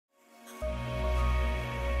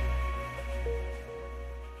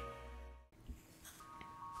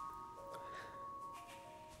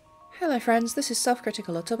Hello friends, this is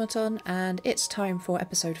Self-Critical Automaton, and it's time for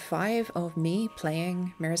episode 5 of me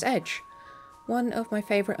playing Mirror's Edge. One of my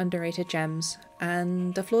favourite underrated gems,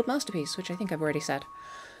 and a flawed masterpiece, which I think I've already said.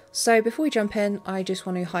 So before we jump in, I just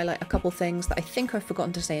want to highlight a couple things that I think I've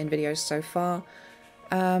forgotten to say in videos so far.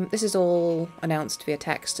 This is all announced via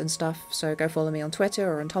text and stuff, so go follow me on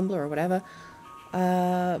Twitter or on Tumblr or whatever.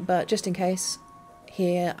 But just in case,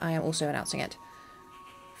 here I am also announcing it.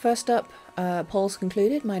 First up, polls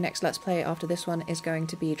concluded. My next Let's Play after this one is going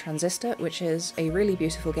to be Transistor, which is a really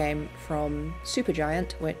beautiful game from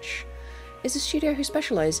Supergiant, which is a studio who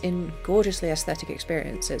specialise in gorgeously aesthetic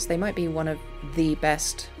experiences. They might be one of the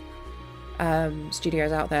best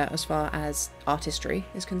studios out there as far as artistry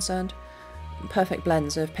is concerned. Perfect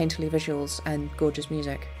blends of painterly visuals and gorgeous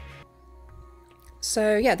music.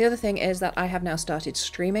 So yeah, the other thing is that I have now started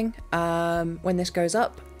streaming. When this goes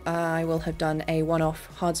up, I will have done a one-off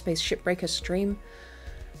Hard Space Shipbreaker stream,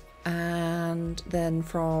 and then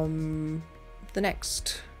from the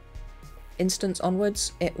next instance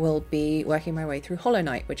onwards it will be working my way through Hollow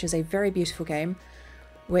Knight, which is a very beautiful game,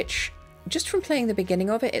 which just from playing the beginning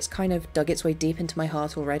of it, it's kind of dug its way deep into my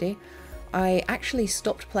heart already. I actually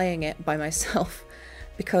stopped playing it by myself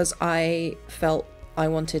because I felt I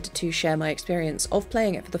wanted to share my experience of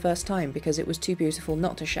playing it for the first time, because it was too beautiful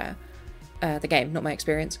not to share. The game, not my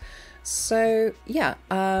experience. So yeah,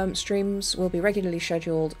 streams will be regularly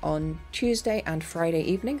scheduled on Tuesday and Friday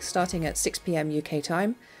evening, starting at 6 PM UK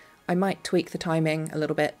time. I might tweak the timing a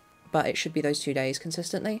little bit, but it should be those 2 days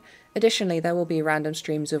consistently. Additionally, there will be random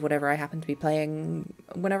streams of whatever I happen to be playing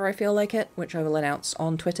whenever I feel like it, which I will announce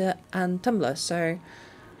on Twitter and Tumblr, so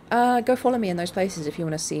go follow me in those places if you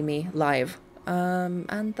want to see me live.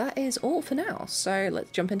 And that is all for now, so let's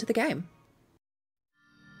jump into the game.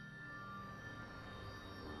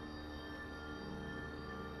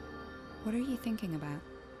 What are you thinking about?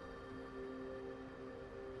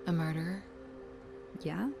 A murderer?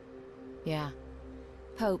 Yeah? Yeah.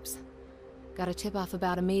 Pope's. Got a tip-off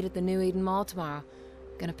about a meet at the New Eden Mall tomorrow.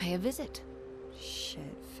 Gonna pay a visit.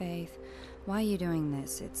 Shit, Faith. Why are you doing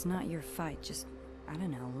this? It's not your fight. Just, I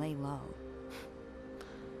don't know, lay low.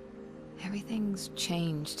 Everything's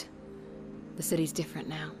changed. The city's different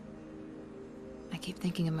now. I keep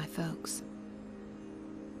thinking of my folks.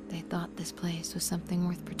 They thought this place was something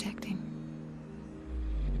worth protecting.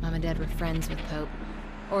 Mom and Dad were friends with Pope.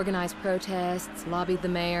 Organized protests, lobbied the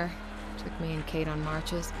mayor, took me and Kate on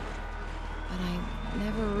marches. But I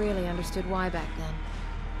never really understood why back then.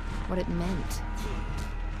 What it meant.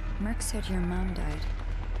 Merc said your mom died.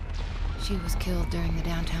 She was killed during the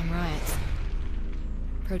downtown riots.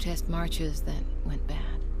 Protest marches that went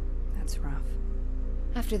bad. That's rough.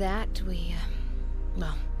 After that, we,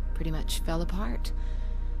 well, pretty much fell apart.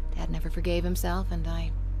 Dad never forgave himself, and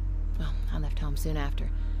I left home soon after.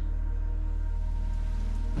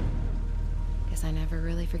 Guess I never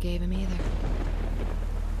really forgave him either.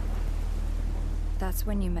 That's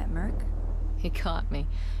when you met Merc? He caught me,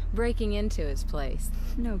 breaking into his place.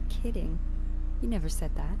 No kidding. You never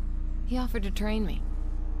said that. He offered to train me.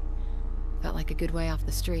 Felt like a good way off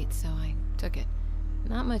the street, so I took it.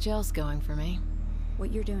 Not much else going for me.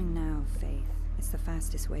 What you're doing now, Faith, is the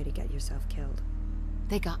fastest way to get yourself killed.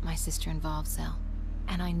 They got my sister involved, Sel,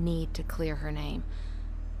 and I need to clear her name.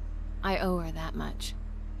 I owe her that much.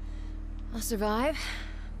 I'll survive.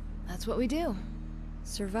 That's what we do.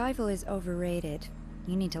 Survival is overrated.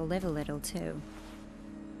 You need to live a little, too.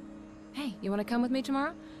 Hey, you want to come with me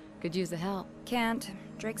tomorrow? Could use the help. Can't.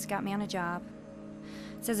 Drake's got me on a job.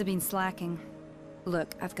 Says I've been slacking.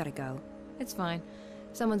 Look, I've gotta go. It's fine.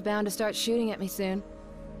 Someone's bound to start shooting at me soon.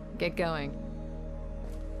 Get going.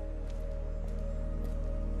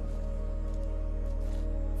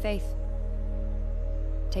 Faith.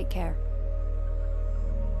 Take care.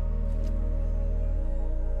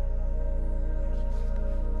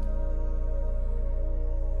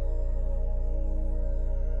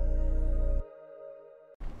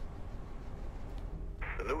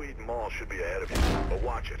 The New Eden Mall should be ahead of you, but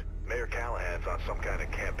watch it. Mayor Callahan's on some kind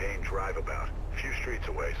of campaign drive-about. A few streets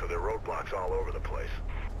away, so there are roadblocks all over the place.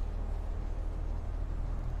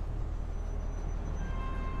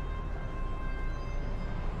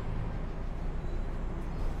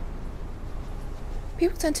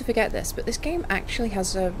 People tend to forget this, but this game actually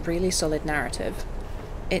has a really solid narrative.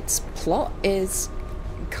 Its plot is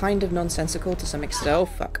kind of nonsensical to some extent. Oh,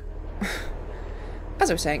 fuck. As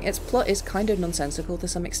I was saying, its plot is kind of nonsensical to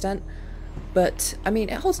some extent, but, I mean,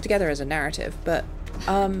 it holds together as a narrative, but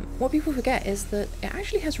what people forget is that it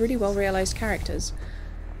actually has really well-realised characters.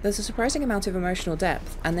 There's a surprising amount of emotional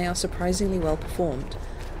depth, and they are surprisingly well performed.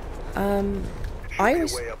 Shoot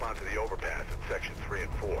your way up onto the overpass and section 3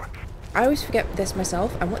 and 4. I always forget this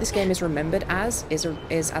myself, and what this game is remembered as is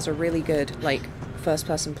as a really good, like,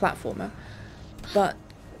 first-person platformer. But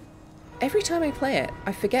every time I play it,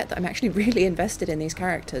 I forget that I'm actually really invested in these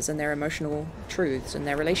characters and their emotional truths and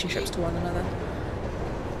their relationships to one another.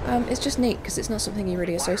 It's just neat, because it's not something you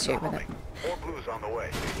really associate with it. More blues on the way.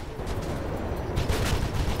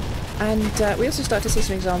 And we also start to see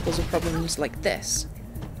some examples of problems like this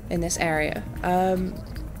in this area.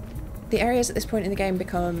 The areas at this point in the game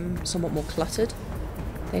become somewhat more cluttered.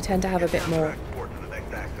 They tend to have a bit more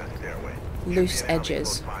loose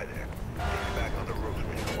edges.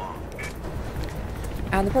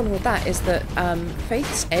 And the problem with that is that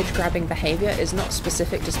Faith's edge-grabbing behaviour is not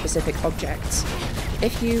specific to specific objects.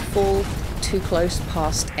 If you fall too close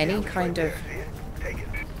past any kind of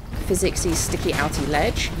physicsy, sticky-outy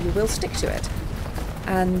ledge, you will stick to it.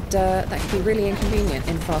 And that can be really inconvenient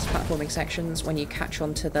in fast platforming sections when you catch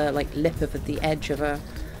onto the lip of the edge of a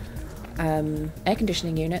air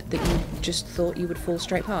conditioning unit that you just thought you would fall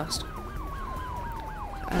straight past.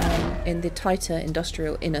 In the tighter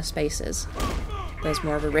industrial inner spaces, there's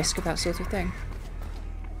more of a risk of that sort of thing.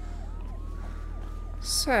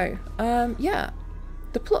 So, yeah,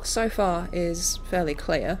 the plot so far is fairly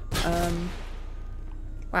clear.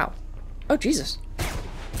 Wow. Oh, Jesus.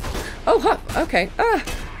 Oh, huh, okay. Ah!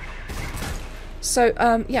 So,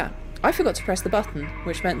 yeah, I forgot to press the button,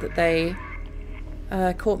 which meant that they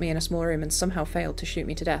caught me in a small room and somehow failed to shoot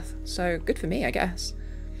me to death. So, good for me, I guess.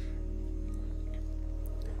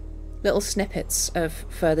 Little snippets of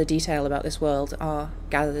further detail about this world are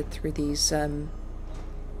gathered through these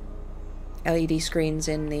LED screens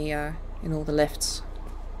in all the lifts,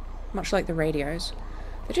 much like the radios.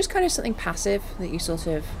 They're just kind of something passive that you sort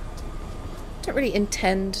of don't really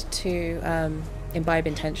intend to imbibe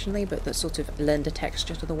intentionally, but that sort of lend a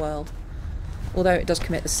texture to the world. Although it does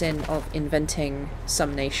commit the sin of inventing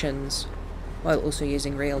some nations while also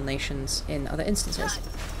using real nations in other instances.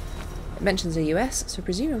 It mentions the US, so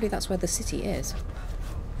presumably that's where the city is.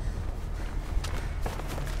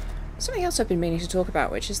 Something else I've been meaning to talk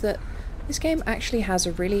about, which is that this game actually has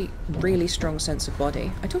a really, really strong sense of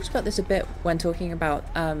body. I talked about this a bit when talking about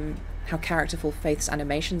how characterful Faith's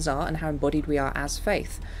animations are and how embodied we are as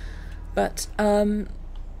Faith. But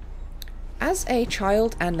as a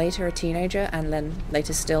child and later a teenager and then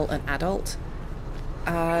later still an adult,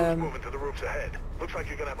 moving to the roofs ahead. Looks like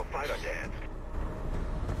you're gonna have a fight on your hands.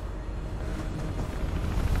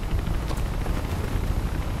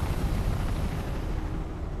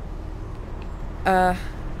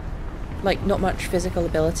 like, not much physical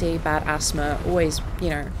ability, bad asthma, always, you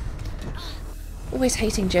know, always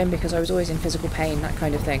hating gym because I was always in physical pain, that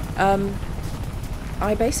kind of thing.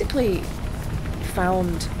 I basically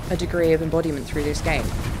found a degree of embodiment through this game.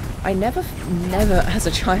 I never as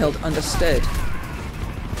a child understood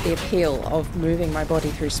the appeal of moving my body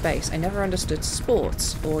through space. I never understood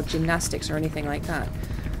sports or gymnastics or anything like that.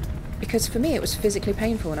 Because for me it was physically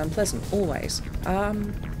painful and unpleasant, always.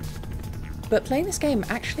 But playing this game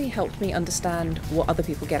actually helped me understand what other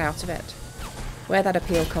people get out of it. Where that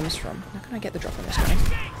appeal comes from. Now can I get the drop on this guy?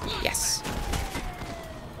 Yes.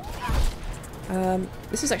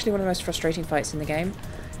 This is actually one of the most frustrating fights in the game.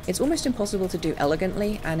 It's almost impossible to do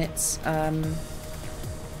elegantly, and it's...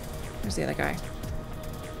 where's the other guy?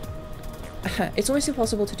 It's almost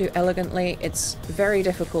impossible to do elegantly, it's very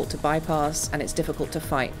difficult to bypass, and it's difficult to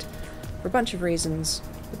fight. For a bunch of reasons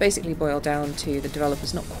that basically boil down to the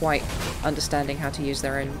developers not quite understanding how to use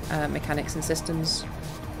their own mechanics and systems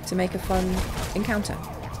to make a fun encounter.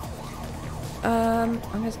 I'm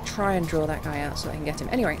going to try and draw that guy out so I can get him.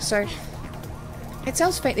 Anyway, so it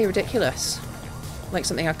sounds faintly ridiculous, like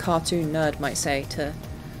something a cartoon nerd might say, to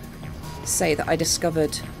say that I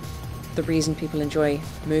discovered the reason people enjoy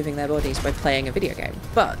moving their bodies by playing a video game,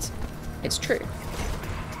 but it's true.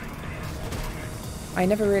 I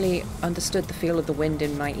never really understood the feel of the wind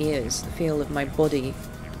in my ears, the feel of my body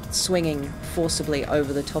swinging forcibly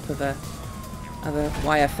over the top of a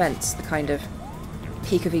wire fence, the kind of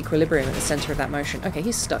peak of equilibrium at the centre of that motion. Okay,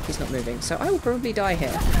 he's stuck, he's not moving, so I will probably die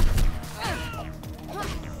here.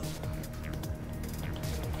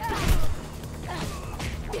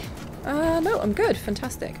 No, I'm good,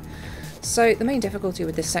 fantastic. So the main difficulty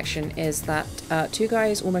with this section is that two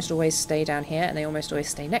guys almost always stay down here and they almost always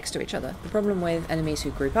stay next to each other. The problem with enemies who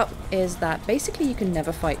group up is that basically you can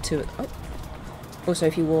never fight two... Oh. Also,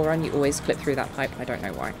 if you wall run, you always clip through that pipe. I don't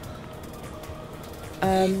know why.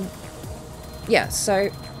 Yeah, so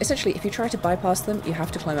essentially if you try to bypass them, you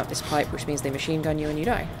have to climb up this pipe, which means they machine gun you and you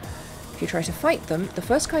die. If you try to fight them, the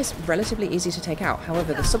first guy's relatively easy to take out.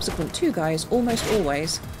 However, the subsequent two guys almost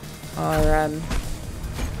always are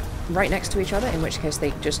right next to each other, in which case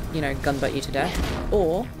they just, you know, gunbutt you to death,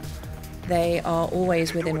 or they are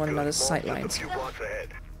always within one another's sight lines.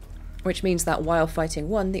 Which means that while fighting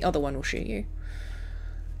one, the other one will shoot you.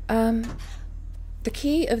 The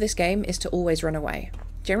key of this game is to always run away.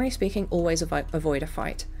 Generally speaking, always avoid a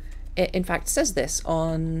fight. It in fact says this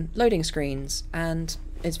on loading screens, and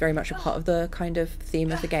it's very much a part of the kind of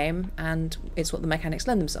theme of the game, and it's what the mechanics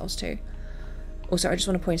lend themselves to. Also, I just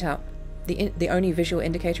want to point out, the only visual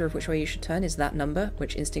indicator of which way you should turn is that number,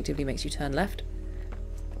 which instinctively makes you turn left.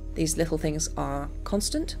 These little things are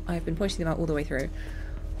constant. I've been pointing them out all the way through.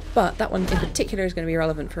 But that one in particular is going to be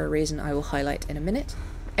relevant for a reason I will highlight in a minute.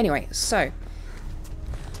 Anyway, so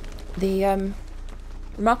the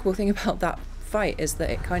remarkable thing about that fight is that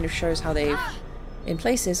it kind of shows how they've, in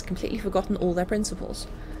places, completely forgotten all their principles.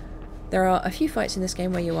 There are a few fights in this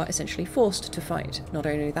game where you are essentially forced to fight. Not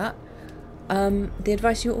only that, the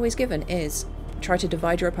advice you're always given is try to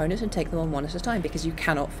divide your opponent and take them on one at a time, because you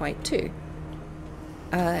cannot fight two.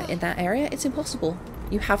 In that area, it's impossible.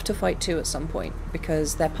 You have to fight two at some point,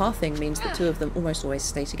 because their pathing means that two of them almost always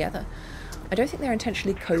stay together. I don't think they're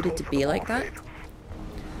intentionally coded to be like that.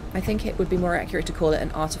 I think it would be more accurate to call it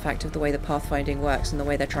an artifact of the way the pathfinding works and the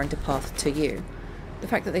way they're trying to path to you. The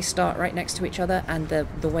fact that they start right next to each other, and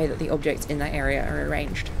the way that the objects in that area are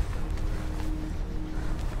arranged.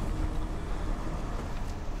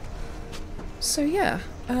 So yeah,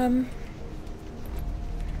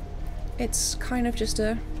 it's kind of just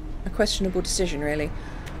a questionable decision, really.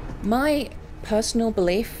 My personal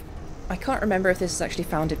belief, I can't remember if this is actually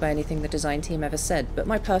founded by anything the design team ever said, but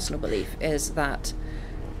my personal belief is that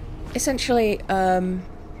essentially the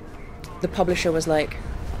publisher was like,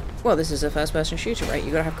 well, this is a first-person shooter, right?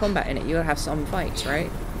 You gotta have combat in it, you gotta have some fights,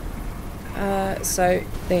 right? So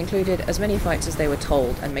they included as many fights as they were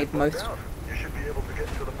told and made most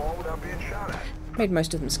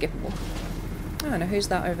of them skippable. I don't know, who's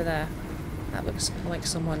that over there? That looks like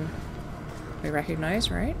someone we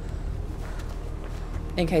recognise, right?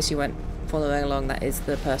 In case you weren't following along, that is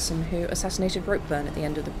the person who assassinated Ropeburn at the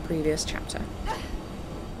end of the previous chapter.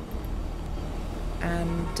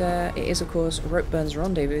 And it is, of course, Ropeburn's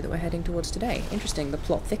rendezvous that we're heading towards today. Interesting, the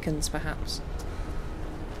plot thickens, perhaps.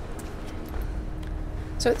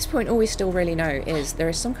 So at this point, all we still really know is there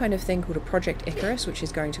is some kind of thing called a Project Icarus, which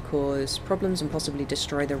is going to cause problems and possibly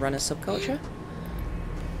destroy the runner subculture.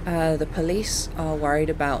 The police are worried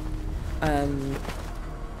about, I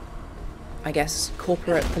guess,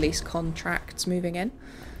 corporate police contracts moving in.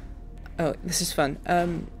 Oh, this is fun.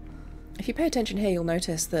 If you pay attention here, you'll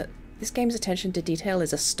notice that this game's attention to detail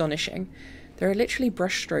is astonishing. There are literally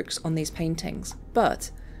brushstrokes on these paintings, but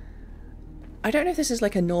I don't know if this is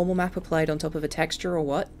like a normal map applied on top of a texture or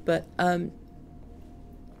what, but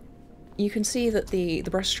you can see that the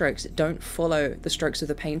brushstrokes don't follow the strokes of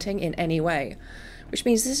the painting in any way, which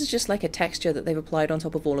means this is just like a texture that they've applied on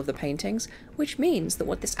top of all of the paintings, which means that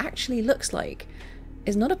what this actually looks like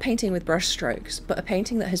is not a painting with brushstrokes, but a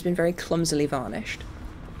painting that has been very clumsily varnished.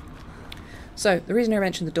 So, the reason I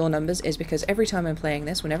mentioned the door numbers is because every time I'm playing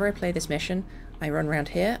this, whenever I play this mission, I run around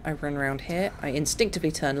here, I run around here, I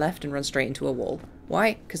instinctively turn left and run straight into a wall.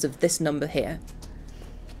 Why? Because of this number here.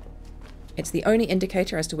 It's the only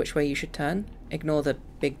indicator as to which way you should turn. Ignore the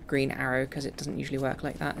big green arrow, because it doesn't usually work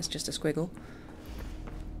like that, it's just a squiggle.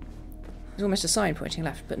 There's almost a sign pointing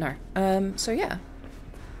left, but no. So yeah.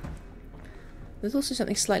 There's also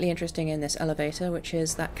something slightly interesting in this elevator, which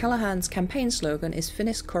is that Callahan's campaign slogan is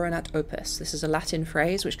Finis Coronat Opus. This is a Latin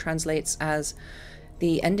phrase which translates as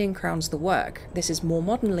the ending crowns the work. This is more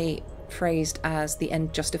modernly phrased as the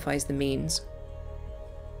end justifies the means.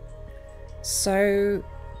 So,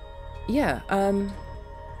 yeah,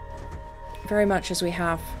 very much as we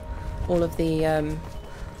have all of the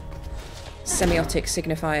semiotic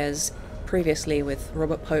signifiers previously with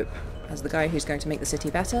Robert Pope as the guy who's going to make the city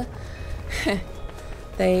better,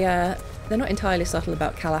 they're not entirely subtle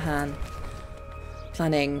about Callahan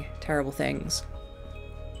planning terrible things.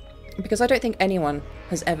 Because I don't think anyone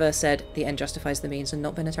has ever said the end justifies the means and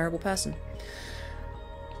not been a terrible person.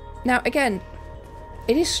 Now, again,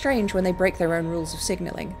 it is strange when they break their own rules of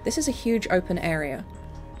signalling. This is a huge open area.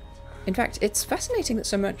 In fact, it's fascinating that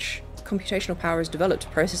so much computational power is developed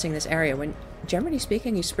processing this area when, generally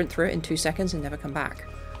speaking, you sprint through it in 2 seconds and never come back.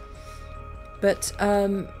 But,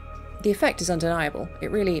 the effect is undeniable. It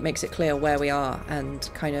really makes it clear where we are and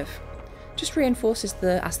kind of just reinforces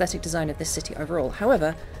the aesthetic design of this city overall.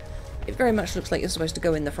 However, it very much looks like you're supposed to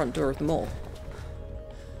go in the front door of the mall.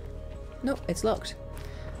 Nope, it's locked.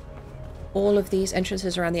 All of these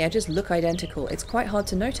entrances around the edges look identical. It's quite hard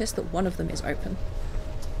to notice that one of them is open.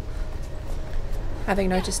 Having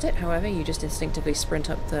noticed it, however, you just instinctively sprint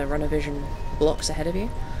up the runner vision blocks ahead of you.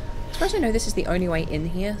 As far as I know, this is the only way in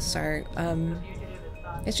here, so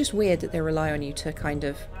it's just weird that they rely on you to kind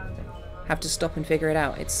of have to stop and figure it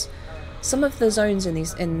out. Some of the zones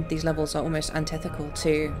in these levels are almost antithetical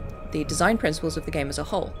to the design principles of the game as a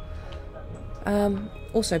whole.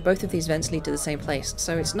 Also, both of these vents lead to the same place,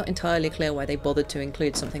 so it's not entirely clear why they bothered to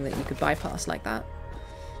include something that you could bypass like that.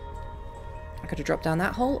 I could have dropped down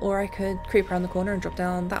that hole, or I could creep around the corner and drop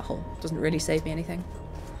down that hole. Doesn't really save me anything.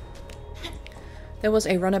 There was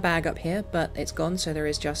a runner bag up here, but it's gone, so there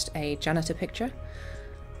is just a janitor picture.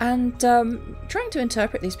 And trying to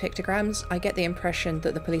interpret these pictograms, I get the impression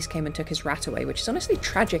that the police came and took his rat away, which is honestly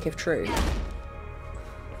tragic if true.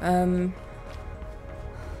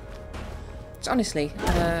 It's honestly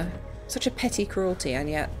such a petty cruelty, and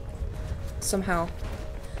yet somehow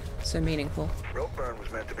so meaningful. Roadburn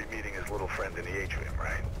was meant to be meeting his little friend in the atrium,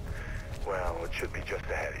 right? Well, it should be just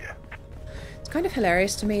ahead of you. It's kind of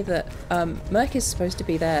hilarious to me that Merc is supposed to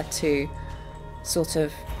be there to sort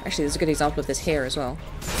of... Actually, there's a good example of this here as well.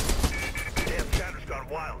 Damn Chatter's gone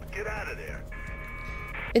wild. Get out of there.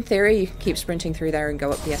 In theory, you can keep sprinting through there and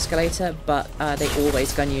go up the escalator, but they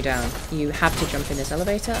always gun you down. You have to jump in this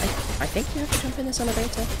elevator. I think you have to jump in this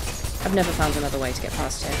elevator. I've never found another way to get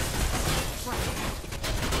past here.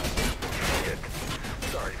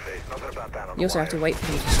 Sorry, Faith. Nothing about that on You also have to wait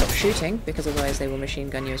for them to stop shooting, because otherwise they will machine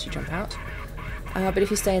gun you as you jump out. But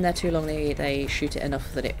if you stay in there too long, they shoot it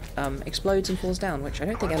enough that it explodes and falls down, which I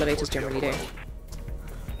don't think elevators generally do.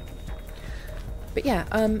 But yeah,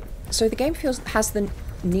 so the game has the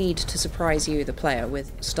need to surprise you, the player,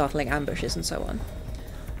 with startling ambushes and so on.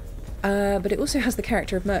 But it also has the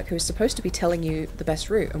character of Merc, who is supposed to be telling you the best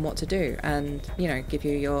route and what to do, and, you know, give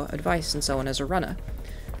you your advice and so on as a runner.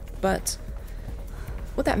 But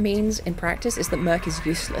what that means in practice is that Merc is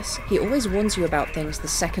useless. He always warns you about things the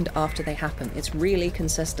second after they happen. It's really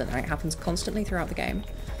consistent, and it happens constantly throughout the game.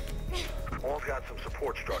 Wall's got some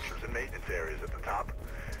support structures and maintenance areas at the top.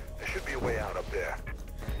 There should be a way out up there.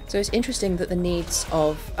 So it's interesting that the needs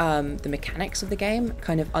of the mechanics of the game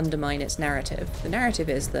kind of undermine its narrative. The narrative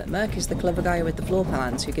is that Merc is the clever guy with the floor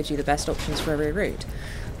plans who gives you the best options for every route.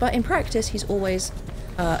 But in practice, he's always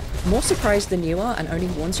more surprised than you are and only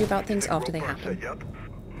warns you about things after they happen.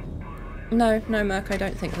 No, Merc, I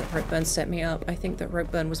don't think that Ropeburn set me up. I think that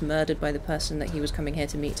Ropeburn was murdered by the person that he was coming here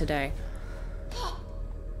to meet today.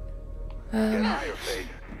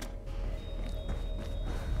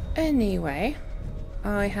 Anyway,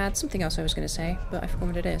 I had something else I was going to say, but I forgot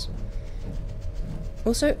what it is.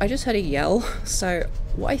 Also, I just heard a yell, so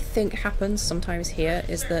what I think happens sometimes here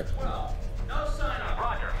is that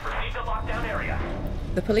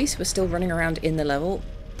the police were still running around in the level.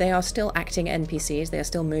 They are still acting NPCs, they are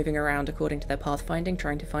still moving around according to their pathfinding,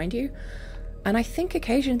 trying to find you. And I think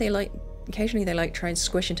occasionally they like try and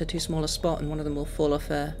squish into too small a spot and one of them will fall off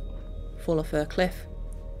a cliff,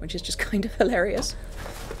 which is just kind of hilarious.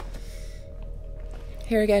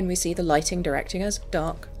 Here again we see the lighting directing us.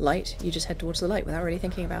 Dark, light, you just head towards the light without really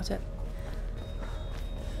thinking about it.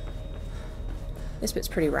 This bit's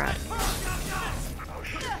pretty rad. Oh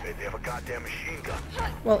shit, they have a goddamn machine gun.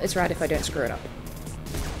 Well, it's rad if I don't screw it up.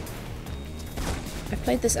 I've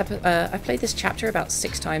played this chapter about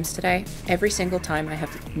 6 times today. Every single time I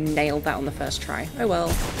have nailed that on the first try. Oh well.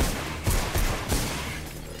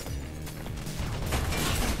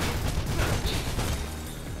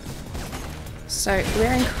 So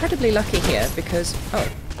we're incredibly lucky here because... oh.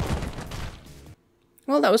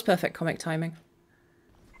 Well, that was perfect comic timing.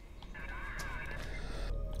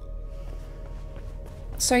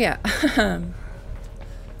 So yeah.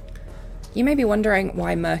 You may be wondering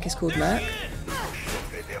why Merc is called Merc.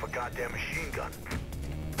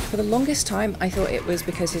 For the longest time I thought it was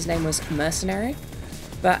because his name was Mercenary,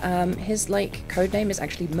 but his like code name is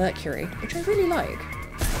actually Mercury, which I really like.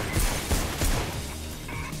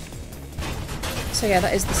 So yeah,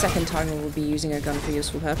 that is the second time we will be using a gun for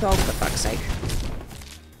useful purpose. Oh, for fuck's sake.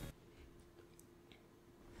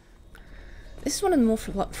 This is one of the more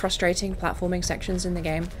frustrating platforming sections in the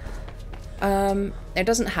game. It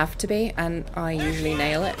doesn't have to be, and I usually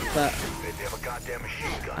nail it, but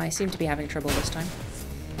I seem to be having trouble this time.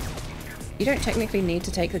 You don't technically need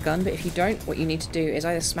to take the gun, but if you don't, what you need to do is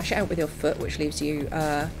either smash it out with your foot, which leaves you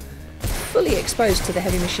fully exposed to the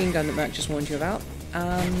heavy machine gun that Merc just warned you about,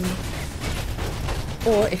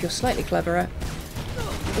 or if you're slightly cleverer...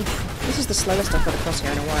 Oof, this is the slowest I've got across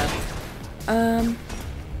here in a while.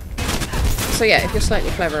 So yeah, if you're slightly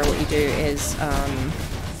cleverer, what you do is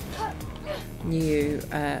you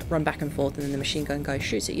run back and forth and then the machine gun guy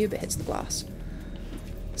shoots at you but hits the glass.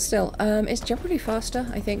 Still, it's generally faster,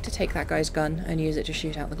 I think, to take that guy's gun and use it to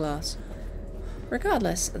shoot out the glass.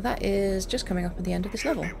 Regardless, that is just coming up at the end of this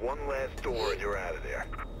level. Should be one last door and you're out of there.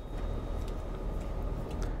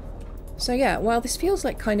 So yeah, while this feels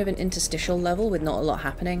like kind of an interstitial level with not a lot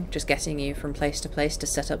happening, just getting you from place to place to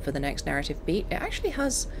set up for the next narrative beat, it actually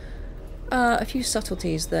has a few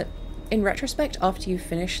subtleties that, in retrospect, after you've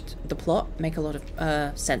finished the plot, make a lot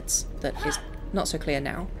of sense that is not so clear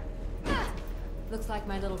now. Looks like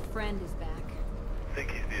my little friend is back.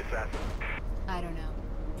 Think he's the assassin? I don't know,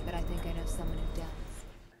 but I think I know someone who does.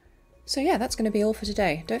 So yeah, that's going to be all for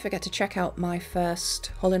today. Don't forget to check out my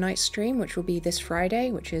first Hollow Knight stream, which will be this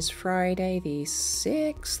Friday, which is Friday the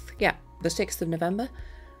 6th. Yeah, the 6th of November.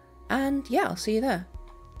 And yeah, I'll see you there.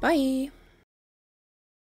 Bye!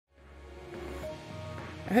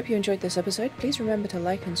 I hope you enjoyed this episode. Please remember to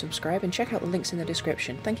like and subscribe and check out the links in the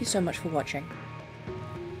description. Thank you so much for watching.